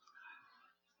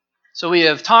So we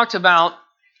have talked about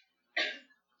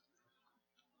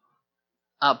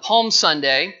Palm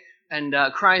Sunday and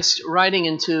Christ riding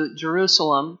into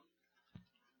Jerusalem.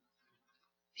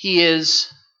 He is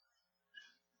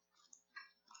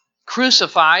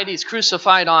crucified. He's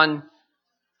crucified on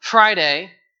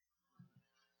Friday.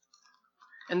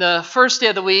 And the first day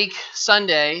of the week,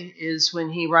 Sunday, is when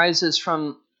he rises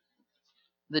from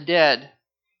the dead.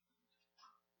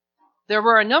 There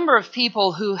were a number of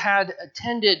people who had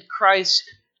attended Christ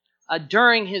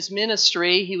during his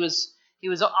ministry. He was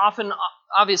often,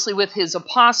 obviously, with his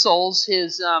apostles,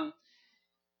 his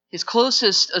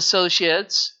closest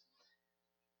associates.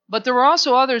 But there were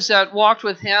also others that walked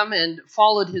with him and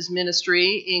followed his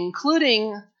ministry,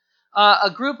 including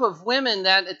a group of women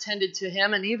that attended to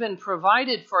him and even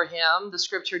provided for him, the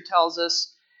Scripture tells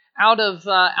us, out of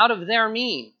their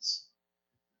means.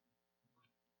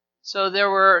 So there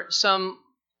were some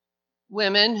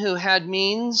women who had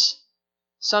means,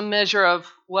 some measure of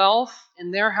wealth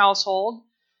in their household.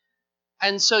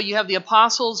 And so you have the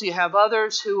apostles, you have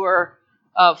others who are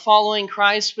following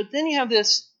Christ, but then you have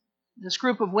this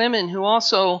group of women who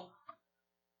also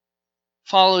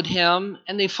followed him,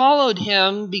 and they followed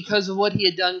him because of what he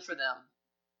had done for them.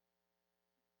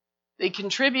 They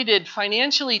contributed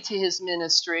financially to his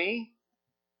ministry.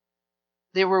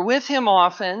 They were with him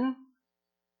often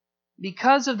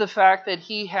because of the fact that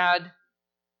he had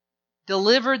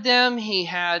delivered them, he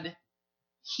had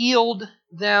healed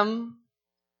them.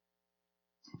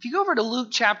 If you go over to Luke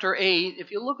chapter 8,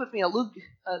 if you look with me at Luke,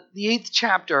 the 8th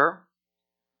chapter,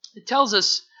 it tells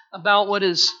us about what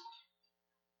is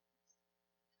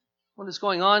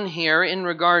going on here in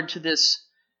regard to this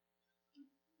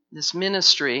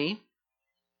ministry.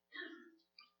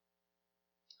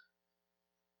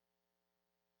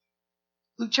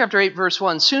 Luke chapter 8, verse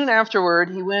 1. Soon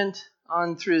afterward, he went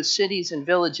on through cities and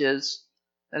villages,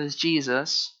 that is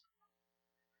Jesus,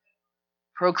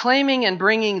 proclaiming and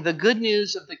bringing the good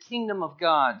news of the kingdom of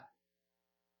God.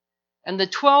 And the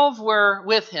 12 were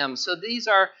with him. So these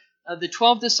are the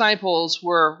 12 disciples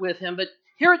were with him. But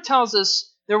here it tells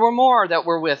us there were more that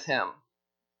were with him.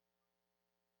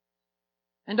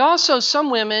 And also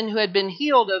some women who had been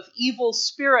healed of evil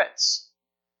spirits.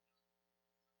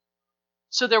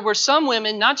 So there were some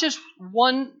women, not just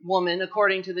one woman,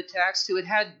 according to the text, who had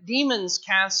had demons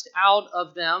cast out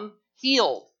of them,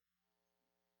 healed.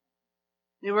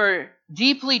 They were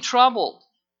deeply troubled.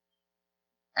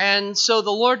 And so the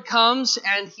Lord comes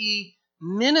and he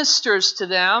ministers to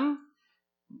them,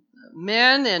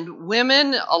 men and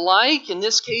women alike. In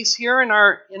this case here, in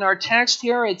our text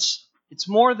here, it's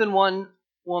more than one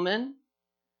woman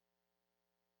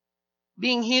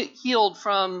being healed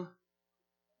from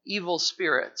evil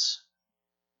spirits.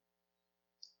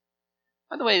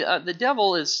 By the way, the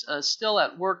devil is still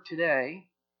at work today.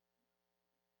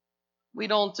 We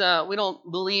don't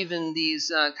believe in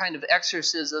these kind of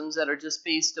exorcisms that are just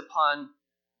based upon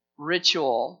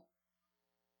ritual.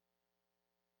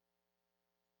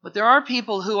 But there are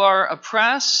people who are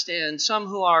oppressed and some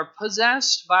who are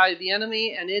possessed by the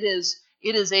enemy, and it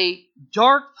is a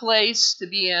dark place to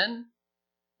be in.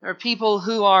 There are people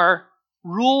who are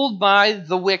ruled by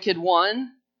the wicked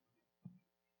one.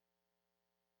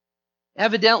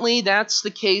 Evidently, that's the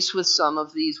case with some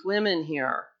of these women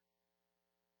here.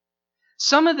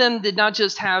 Some of them did not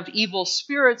just have evil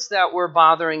spirits that were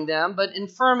bothering them, but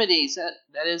infirmities,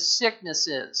 that is,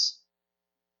 sicknesses.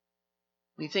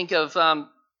 We think of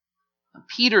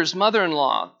Peter's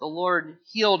mother-in-law. The Lord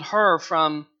healed her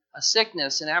from a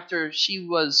sickness, and after she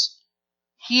was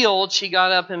healed, she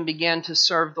got up and began to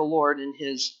serve the Lord and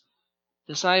his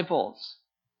disciples.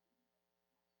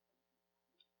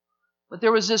 But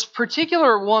there was this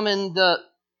particular woman the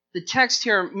text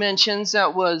here mentions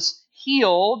that was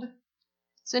healed.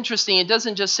 It's interesting. It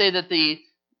doesn't just say that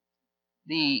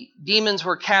the demons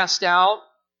were cast out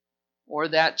or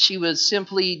that she was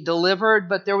simply delivered,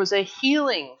 but there was a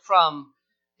healing from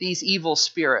these evil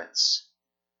spirits.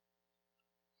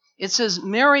 It says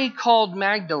Mary called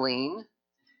Magdalene.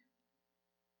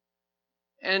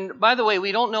 And by the way,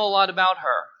 we don't know a lot about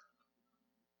her.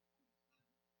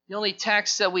 The only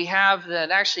texts that we have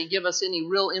that actually give us any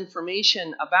real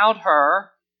information about her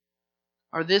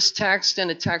are this text and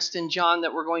a text in John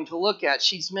that we're going to look at.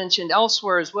 She's mentioned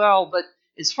elsewhere as well, but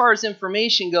as far as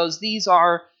information goes, these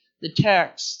are the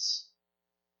texts.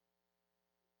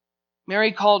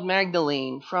 Mary called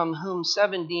Magdalene, from whom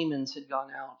 7 demons had gone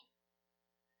out.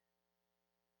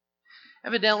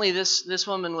 Evidently, this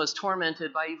woman was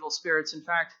tormented by evil spirits. In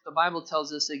fact, the Bible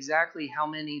tells us exactly how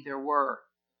many there were.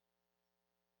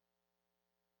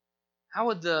 How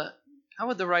would the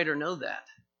writer know that?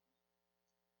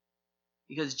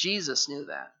 because Jesus knew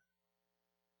that.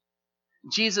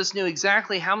 Jesus knew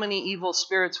exactly how many evil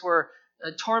spirits were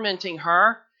tormenting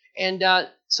her. And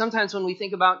sometimes when we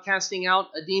think about casting out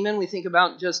a demon, we think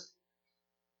about just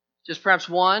perhaps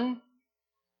one.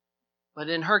 But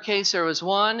in her case, there was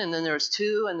one, and then there was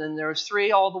two, and then there was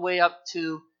three, all the way up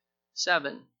to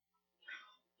 7.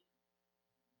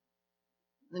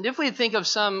 And if we think of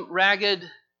some ragged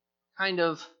kind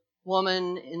of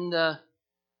woman in the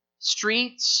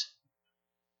streets,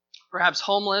 perhaps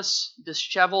homeless,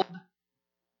 disheveled,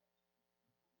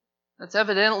 that's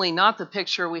evidently not the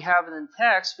picture we have in the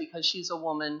text, because she's a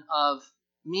woman of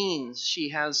means. She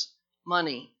has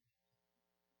money,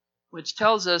 which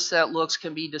tells us that looks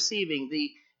can be deceiving.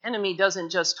 The enemy doesn't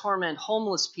just torment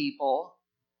homeless people,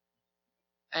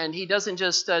 and he doesn't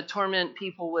just torment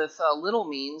people with little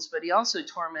means, but he also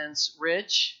torments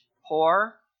rich,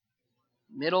 poor,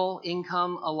 middle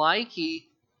income alike. He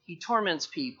torments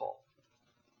people.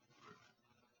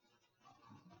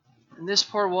 And this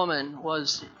poor woman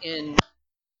was in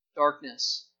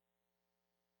darkness.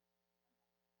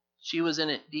 She was in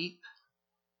it deep.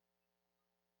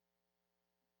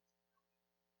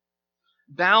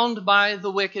 Bound by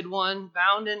the wicked one,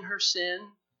 bound in her sin.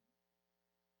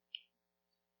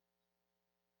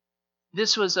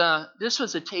 This was a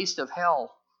taste of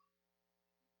hell.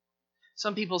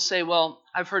 Some people say, well,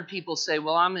 I've heard people say,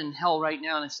 well, I'm in hell right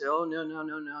now. And I say, oh,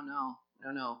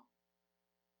 no.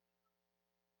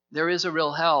 There is a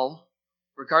real hell,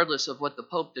 regardless of what the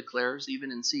Pope declares,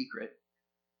 even in secret.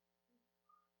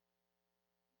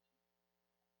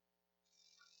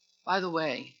 By the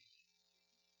way,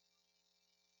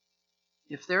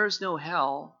 if there is no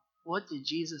hell, what did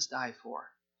Jesus die for?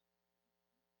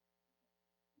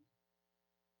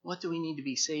 What do we need to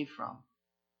be saved from?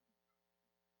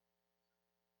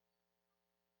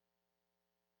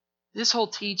 This whole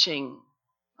teaching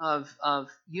of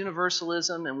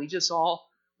universalism, and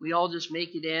we all just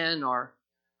make it in, or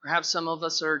perhaps some of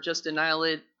us are just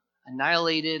annihilated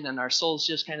and our souls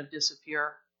just kind of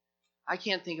disappear. I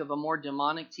can't think of a more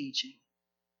demonic teaching.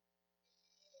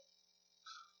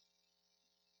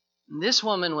 And this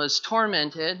woman was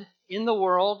tormented in the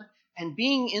world, and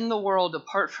being in the world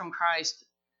apart from Christ,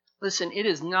 listen,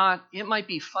 it might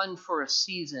be fun for a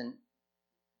season,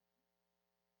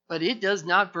 but it does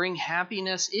not bring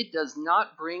happiness. It does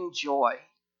not bring joy.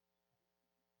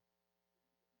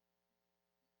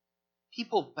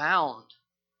 People bound.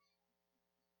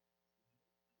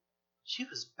 She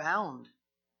was bound.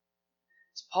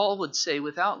 As Paul would say,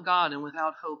 without God and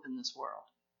without hope in this world.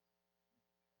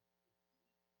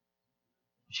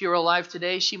 If she were alive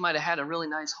today, she might have had a really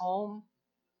nice home.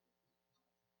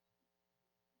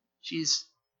 She's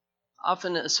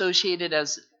often associated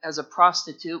as a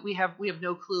prostitute. We have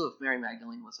no clue if Mary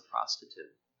Magdalene was a prostitute.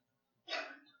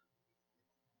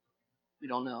 We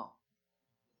don't know.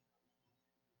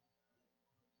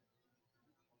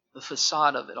 The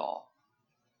facade of it all.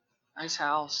 Nice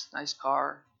house, nice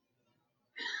car,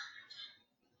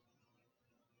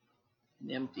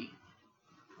 and empty.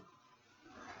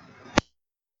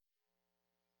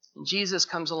 And Jesus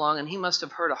comes along, and he must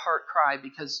have heard a heart cry,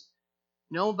 because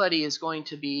nobody is going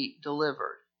to be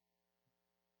delivered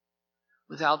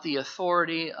without the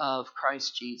authority of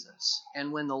Christ Jesus.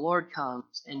 And when the Lord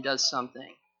comes and does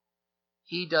something,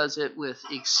 he does it with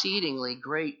exceedingly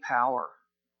great power.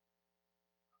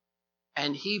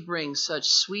 And he brings such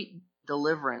sweet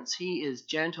deliverance. He is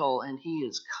gentle, and he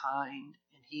is kind,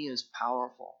 and he is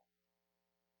powerful.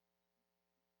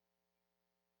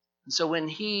 And so when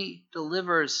he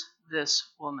delivers this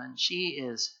woman, she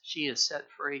is set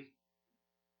free.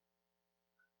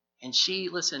 And she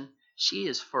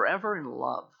is forever in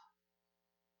love.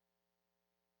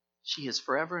 She is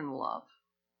forever in love.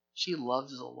 She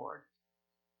loves the Lord.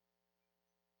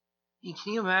 And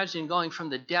can you imagine going from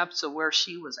the depths of where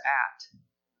she was at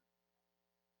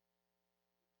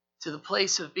to the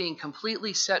place of being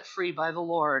completely set free by the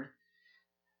Lord?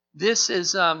 This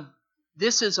is a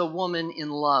woman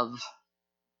in love.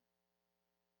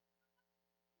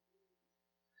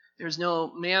 There's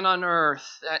no man on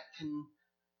earth that can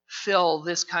fill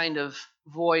this kind of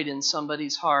void in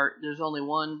somebody's heart. There's only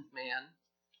one man,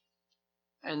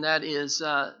 and that is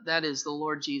the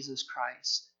Lord Jesus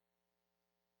Christ.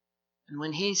 And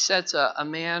when he sets a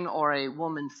man or a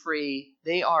woman free,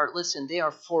 they are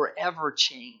forever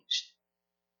changed.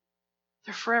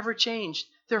 They're forever changed.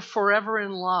 They're forever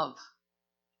in love.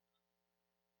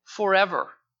 Forever.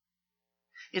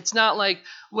 It's not like,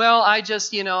 well, I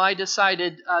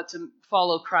decided to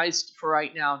follow Christ for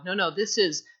right now. No, this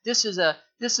is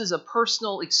a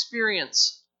personal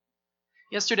experience.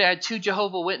 Yesterday I had 2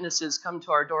 Jehovah's Witnesses come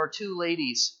to our door, 2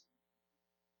 ladies.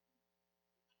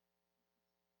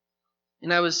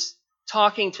 And I was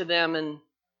talking to them, and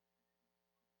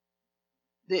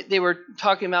they were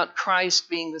talking about Christ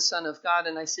being the Son of God,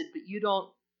 and I said, but you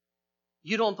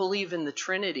don't believe in the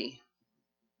Trinity.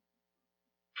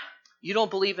 You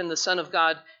don't believe in the Son of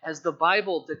God as the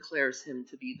Bible declares him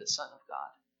to be the Son of God.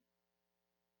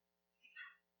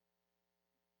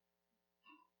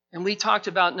 And we talked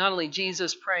about not only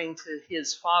Jesus praying to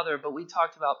his Father, but we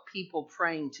talked about people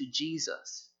praying to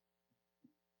Jesus.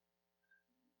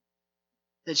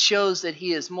 That shows that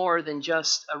he is more than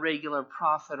just a regular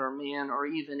prophet or man or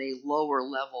even a lower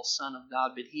level Son of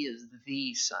God, but he is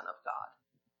the Son of God.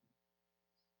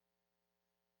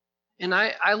 And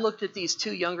I looked at these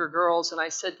two younger girls and I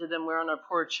said to them, we're on our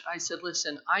porch, I said,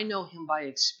 listen, I know him by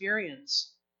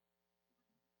experience.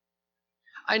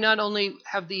 I not only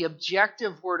have the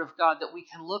objective Word of God that we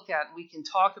can look at and we can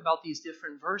talk about these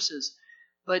different verses,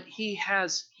 but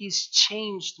he's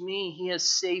changed me. He has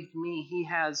saved me. He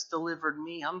has delivered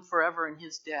me. I'm forever in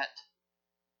his debt.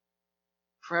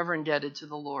 Forever indebted to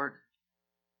the Lord.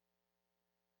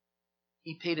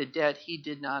 He paid a debt he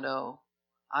did not owe.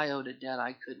 I owed a debt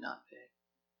I could not pay.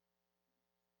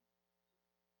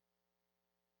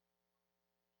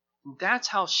 And that's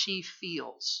how she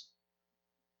feels.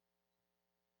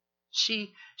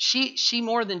 She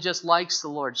more than just likes the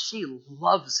Lord. She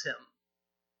loves him.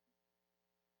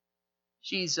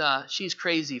 She's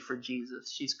crazy for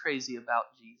Jesus. She's crazy about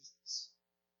Jesus.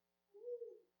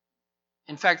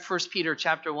 In fact, 1 Peter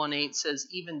chapter 1:8 says,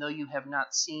 even though you have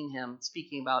not seen him,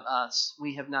 speaking about us,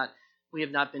 we have not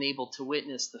been able to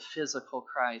witness the physical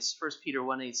Christ. 1 Peter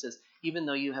 1:8 says, even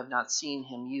though you have not seen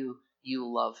him, you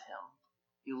love him.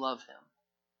 You love him.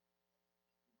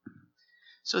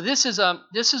 So this is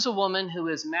a woman who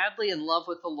is madly in love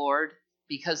with the Lord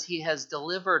because he has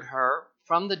delivered her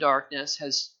from the darkness,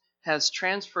 has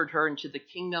transferred her into the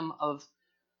kingdom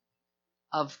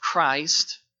of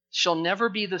Christ. She'll never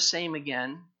be the same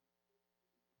again.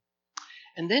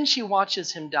 And then she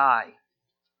watches him die.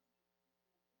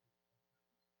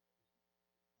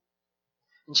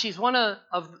 And she's one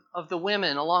of the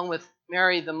women, along with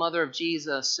Mary, the mother of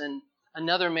Jesus, and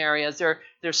another Mary, as they're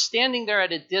standing there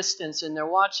at a distance and they're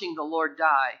watching the Lord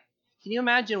die. Can you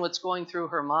imagine what's going through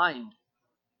her mind?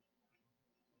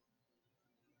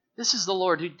 This is the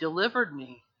Lord who delivered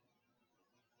me.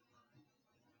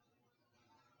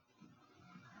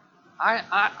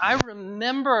 I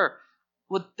remember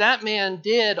what that man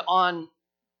on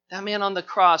the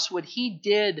cross, what he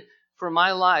did for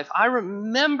my life. I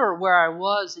remember where I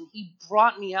was, and he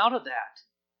brought me out of that.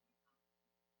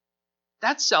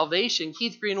 That's salvation.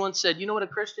 Keith Green once said, you know what a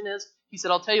Christian is? He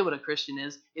said, I'll tell you what a Christian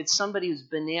is. It's somebody who's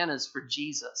bananas for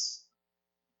Jesus.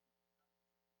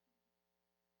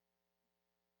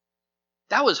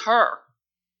 That was her.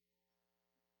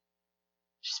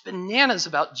 She's bananas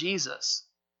about Jesus.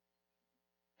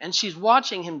 And she's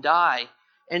watching him die.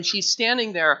 And she's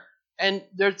standing there. And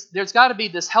there's got to be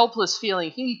this helpless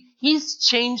feeling. He's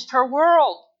changed her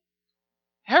world.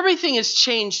 Everything has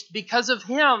changed because of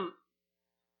him.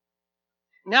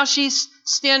 Now she's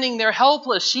standing there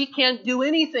helpless. She can't do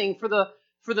anything for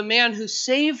the man who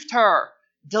saved her,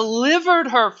 delivered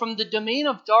her from the domain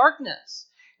of darkness.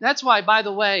 That's why, by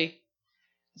the way,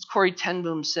 as Corrie ten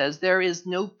Boom says, there is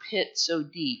no pit so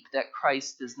deep that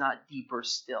Christ is not deeper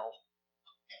still.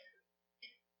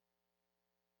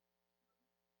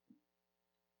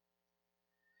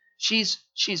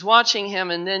 She's watching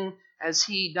him, and then as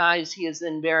he dies, he is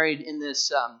then buried in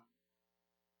this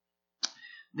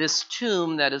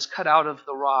tomb that is cut out of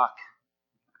the rock.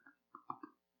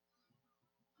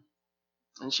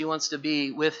 And she wants to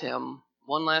be with him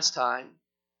one last time.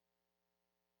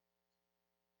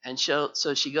 And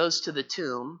so she goes to the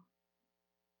tomb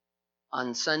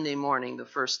on Sunday morning, the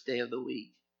first day of the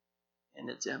week, and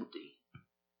it's empty.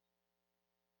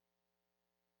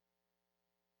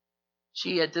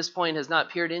 She, at this point, has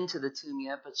not peered into the tomb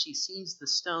yet, but she sees the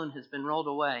stone has been rolled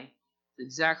away. It's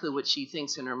exactly what she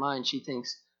thinks in her mind. She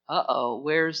thinks,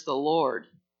 where's the Lord?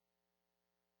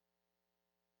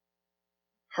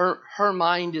 Her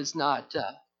mind is not,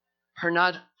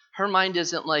 her mind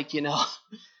isn't like,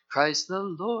 Christ the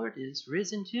Lord is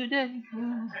risen today.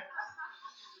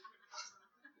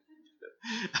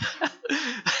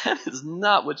 That is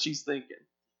not what she's thinking.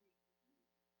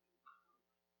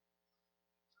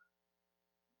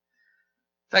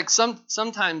 In fact,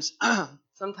 sometimes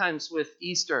with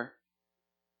Easter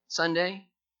Sunday,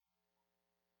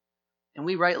 and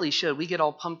we rightly should, we get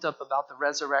all pumped up about the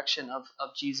resurrection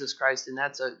of Jesus Christ, and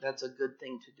that's a good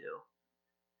thing to do.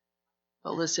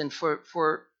 But listen, for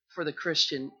the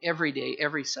Christian, every day,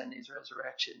 every Sunday is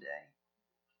Resurrection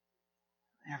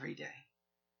Day. Every day.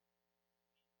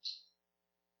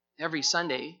 every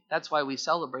Sunday. That's why we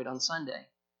celebrate on Sunday.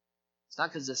 It's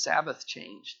not because the Sabbath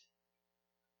changed.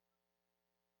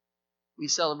 We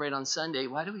celebrate on Sunday.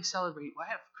 Why do we celebrate? Why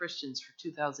have Christians for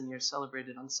 2,000 years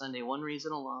celebrated on Sunday? One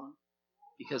reason alone,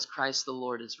 because Christ the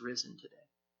Lord is risen today.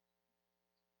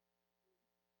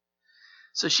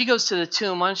 So she goes to the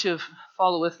tomb. Why don't you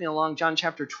follow with me along John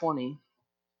chapter 20.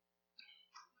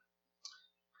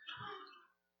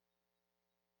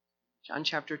 John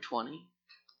chapter 20.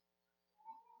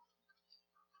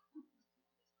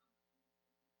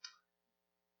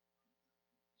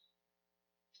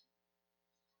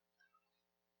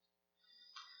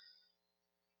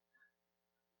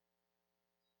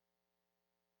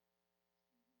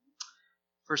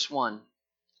 Verse 1.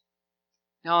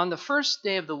 Now on the first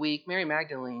day of the week, Mary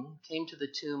Magdalene came to the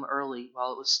tomb early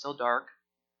while it was still dark,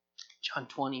 John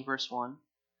 20, verse 1,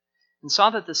 and saw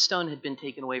that the stone had been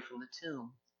taken away from the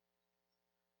tomb.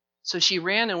 So she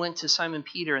ran and went to Simon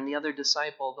Peter and the other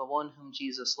disciple, the one whom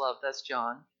Jesus loved. That's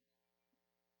John.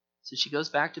 So she goes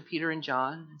back to Peter and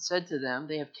John and said to them,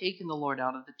 they have taken the Lord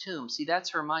out of the tomb. See,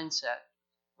 that's her mindset.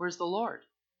 Where's the Lord?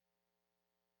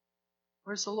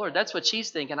 Where's the Lord? That's what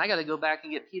she's thinking. I got to go back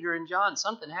and get Peter and John.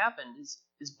 Something happened.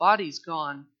 His body's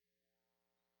gone.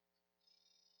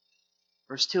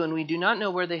 Verse 2, and we do not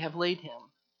know where they have laid him.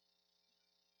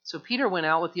 So Peter went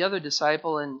out with the other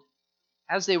disciple, and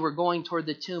as they were going toward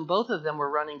the tomb, both of them were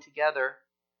running together.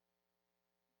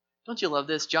 Don't you love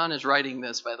this? John is writing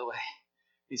this, by the way.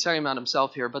 He's talking about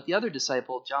himself here. But the other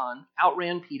disciple, John,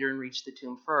 outran Peter and reached the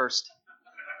tomb first.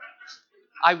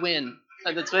 I win.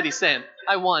 That's what he's saying.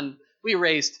 I won. We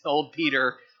raced old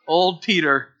Peter. Old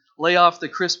Peter. Lay off the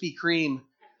Krispy Kreme.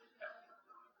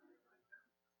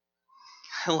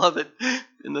 I love it.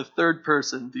 In the third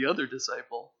person, the other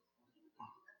disciple.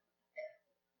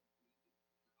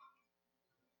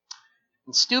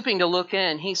 And stooping to look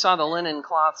in, he saw the linen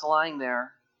cloths lying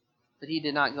there, but he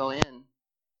did not go in.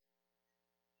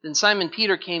 Then Simon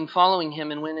Peter came following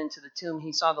him and went into the tomb.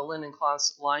 He saw the linen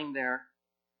cloths lying there,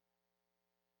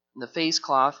 and the face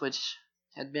cloth which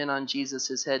had been on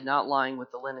Jesus' head, not lying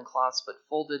with the linen cloths, but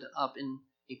folded up in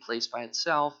a place by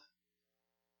itself.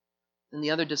 Then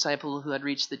the other disciple who had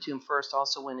reached the tomb first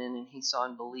also went in, and he saw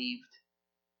and believed.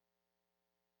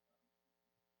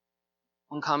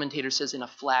 One commentator says in a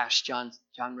flash, John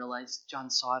realized, John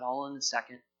saw it all in a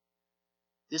second.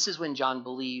 This is when John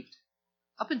believed.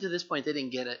 Up until this point, they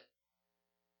didn't get it.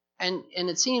 And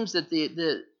it seems that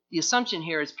the assumption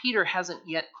here is Peter hasn't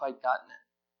yet quite gotten it.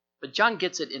 But John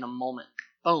gets it in a moment.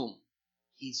 Boom.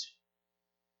 He's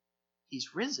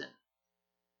risen.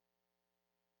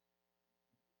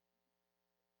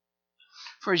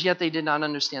 For as yet they did not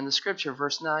understand the scripture,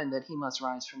 verse 9, that he must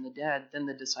rise from the dead. Then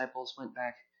the disciples went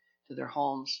back to their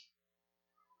homes.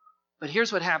 But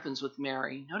here's what happens with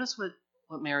Mary. Notice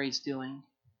what Mary's doing.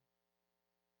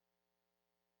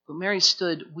 But Mary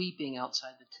stood weeping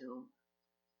outside the tomb.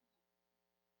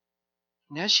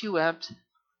 And as she wept,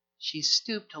 she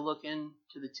stooped to look into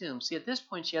the tomb. See, at this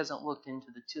point, she hasn't looked into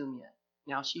the tomb yet.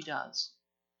 Now she does.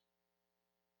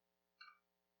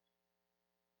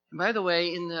 And by the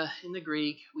way, in the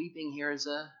Greek, weeping here is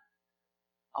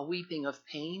a weeping of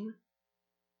pain.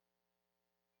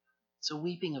 It's a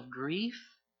weeping of grief.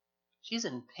 She's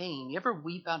in pain. You ever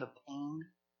weep out of pain?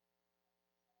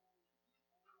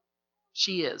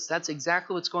 She is. That's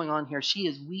exactly what's going on here. She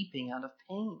is weeping out of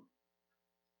pain.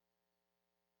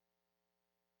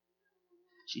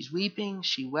 She's weeping.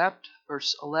 She wept.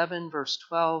 Verse 11, verse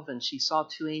 12, and she saw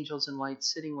two angels in white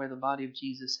sitting where the body of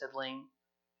Jesus had lain,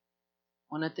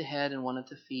 one at the head and one at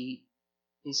the feet.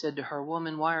 He said to her,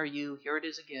 "Woman, why are you," here it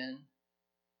is again,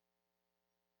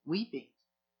 weeping?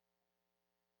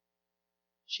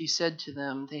 She said to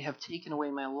them, "They have taken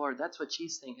away my Lord." That's what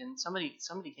she's thinking. Somebody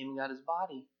came and got his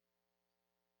body.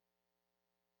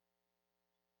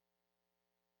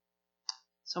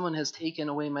 "Someone has taken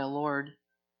away my Lord,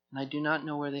 and I do not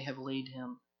know where they have laid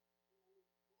him."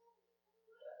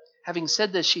 Having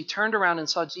said this, she turned around and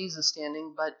saw Jesus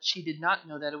standing, but she did not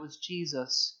know that it was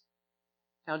Jesus.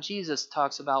 Now Jesus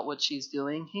talks about what she's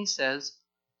doing. He says,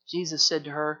 Jesus said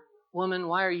to her, "Woman,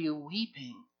 why are you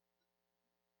weeping?"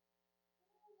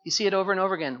 You see it over and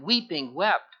over again. Weeping,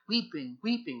 wept, weeping,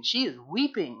 weeping. She is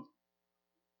weeping.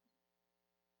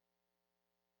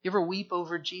 You ever weep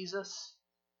over Jesus?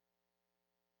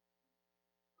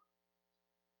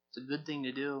 It's a good thing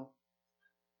to do.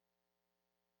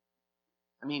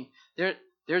 I mean, there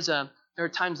are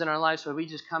times in our lives where we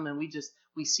just come and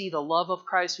we see the love of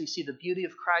Christ, we see the beauty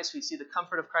of Christ, we see the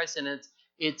comfort of Christ, and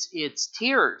it's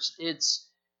tears,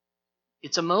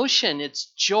 it's emotion,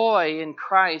 it's joy in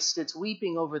Christ, it's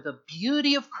weeping over the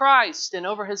beauty of Christ and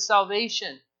over his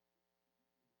salvation.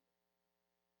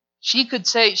 She could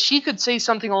say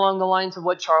something along the lines of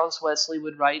what Charles Wesley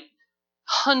would write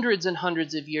hundreds and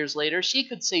hundreds of years later. She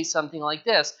could say something like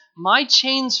this: my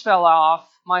chains fell off,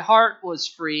 my heart was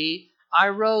free, I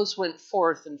rose, went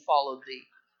forth, and followed thee.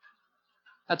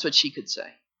 That's what she could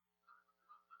say.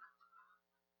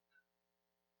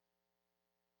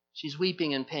 She's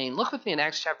weeping in pain. Look with me in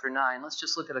Acts chapter 9. Let's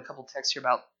just look at a couple texts here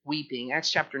about weeping. Acts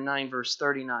chapter 9, verse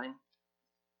 39.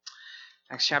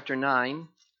 Acts chapter 9.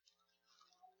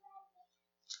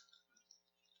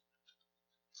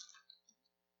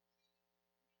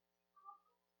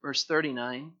 Verse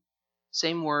 39.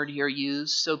 Same word here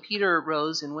used. So Peter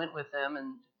rose and went with them,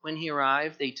 and when he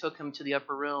arrived, they took him to the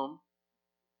upper room.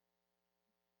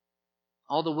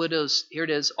 All the widows, here it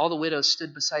is, all the widows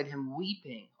stood beside him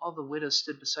weeping. All the widows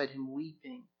stood beside him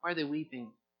weeping. Why are they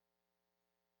weeping?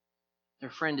 Their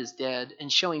friend is dead, and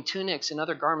showing tunics and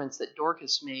other garments that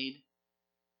Dorcas made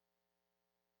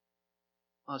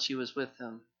while she was with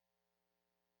them.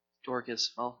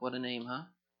 Dorcas, well, what a name, huh?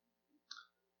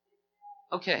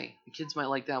 Okay, the kids might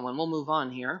like that one. We'll move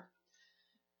on here.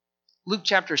 Luke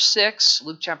chapter 6,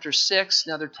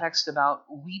 another text about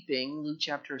weeping. Luke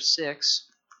chapter 6,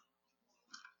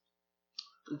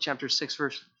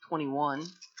 verse 21.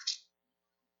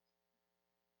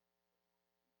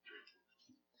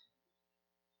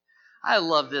 I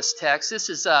love this text. This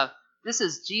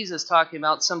is Jesus talking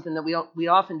about something that we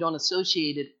often don't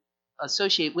associate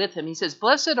with him. He says,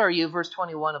 "Blessed are you," verse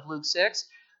 21 of Luke 6.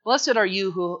 "Blessed are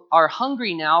you who are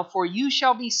hungry now, for you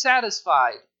shall be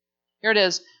satisfied." Here it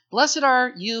is. "Blessed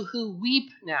are you who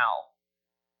weep now."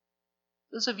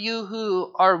 Those of you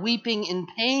who are weeping in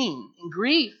pain, in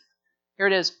grief. Here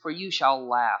it is. "For you shall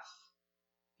laugh."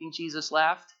 Think Jesus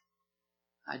laughed?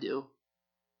 I do.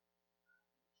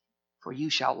 For you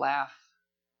shall laugh.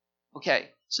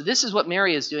 Okay, so this is what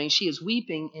Mary is doing. She is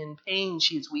weeping in pain.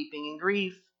 She is weeping in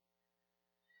grief.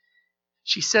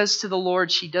 She says to the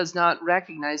Lord she does not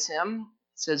recognize him.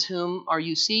 It says, "Whom are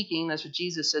you seeking?" That's what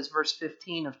Jesus says, verse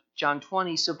 15 of John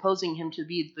 20. Supposing him to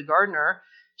be the gardener,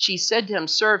 she said to him,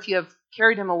 "Sir, if you have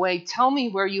carried him away, tell me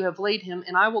where you have laid him,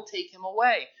 and I will take him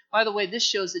away." By the way, this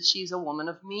shows that she's a woman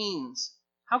of means.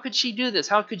 How could she do this?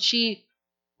 How could she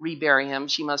rebury him?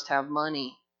 She must have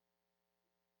money.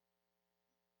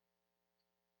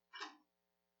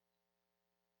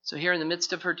 So here in the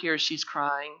midst of her tears, she's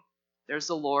crying. There's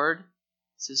the Lord.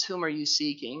 He says, "Whom are you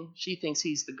seeking?" She thinks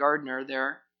he's the gardener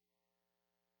there.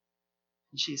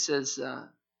 And she says,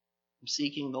 "I'm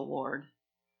seeking the Lord."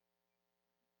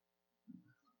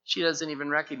 She doesn't even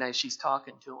recognize she's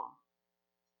talking to him.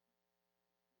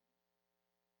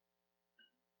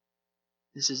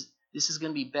 This is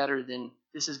going to be better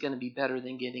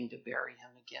than getting to bury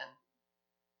him again.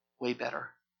 Way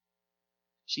better.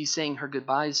 She's saying her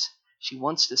goodbyes. She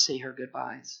wants to say her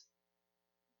goodbyes.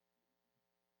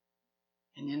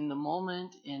 And in the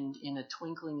moment, and in a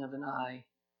twinkling of an eye,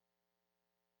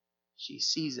 she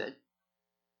sees it.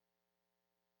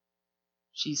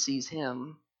 She sees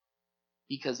him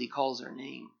because he calls her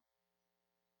name.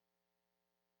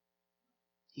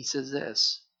 He says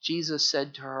this: Jesus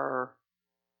said to her,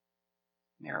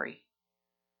 "Mary."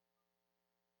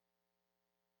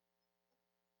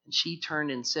 And she turned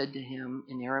and said to him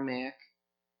in Aramaic,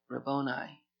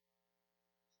 "Rabboni,"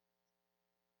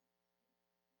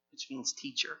 which means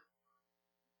teacher.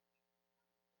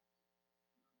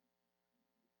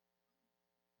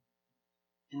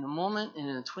 In the moment, and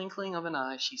in a twinkling of an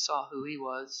eye, she saw who he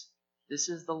was. This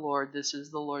is the Lord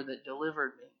that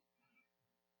delivered me.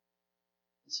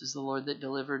 This is the Lord that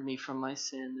delivered me from my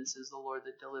sin. This is the Lord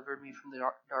that delivered me from the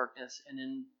darkness. And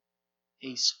in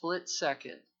a split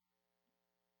second,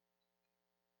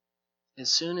 as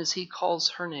soon as he calls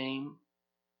her name,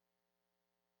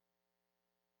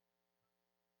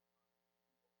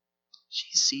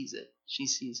 she sees it. She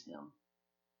sees him.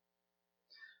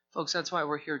 Folks, that's why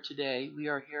we're here today. We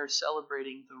are here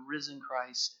celebrating the risen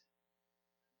Christ.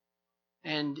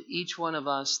 And each one of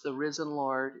us, the risen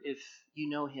Lord, if you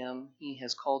know him, he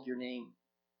has called your name.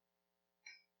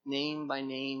 Name by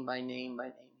name by name by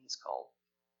name, he's called.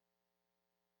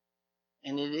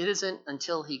 And it isn't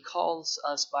until he calls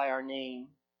us by our name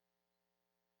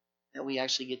that we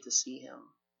actually get to see him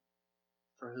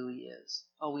for who he is.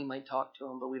 Oh, we might talk to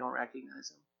him, but we don't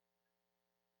recognize him.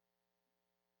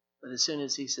 But as soon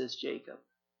as he says Jacob,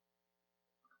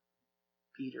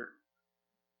 Peter,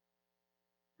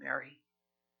 Mary,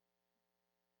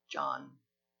 John,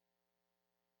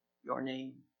 your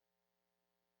name,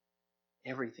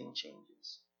 everything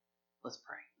changes. Let's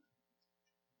pray.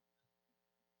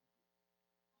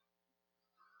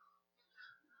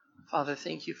 Father,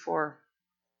 thank you for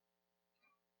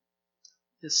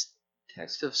this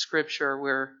text of Scripture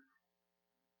where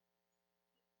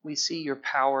we see your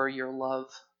power, your love,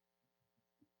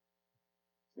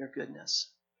 your goodness.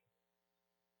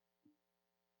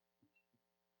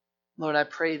 Lord, I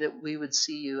pray that we would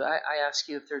see you. I ask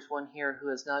you if there's one here who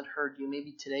has not heard you,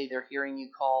 maybe today they're hearing you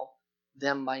call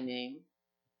them by name.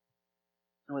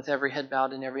 And with every head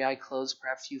bowed and every eye closed,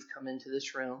 perhaps you've come into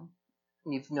this room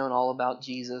and you've known all about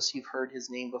Jesus. You've heard his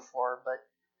name before, but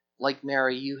like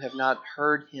Mary, you have not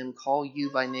heard him call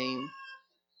you by name.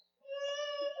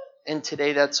 And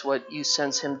today that's what you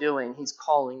sense him doing. He's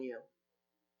calling you.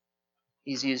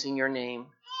 He's using your name.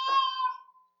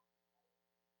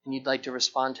 And you'd like to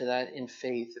respond to that in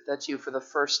faith. If that's you for the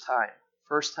first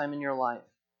time in your life,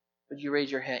 would you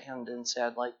raise your hand and say,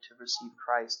 I'd like to receive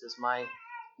Christ as my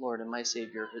Lord and my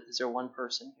Savior? Is there one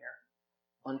person here?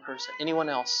 One person. Anyone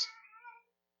else?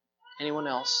 Anyone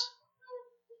else?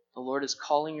 The Lord is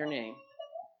calling your name.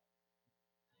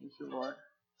 Thank you, Lord.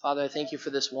 Father, I thank you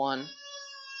for this one.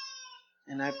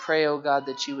 And I pray, oh God,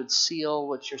 that you would seal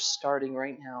what you're starting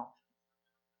right now.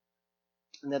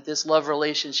 And that this love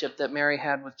relationship that Mary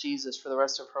had with Jesus for the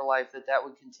rest of her life, that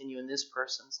would continue in this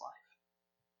person's life.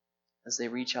 As they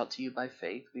reach out to you by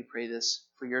faith, we pray this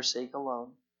for your sake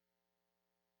alone.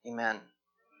 Amen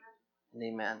and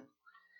amen.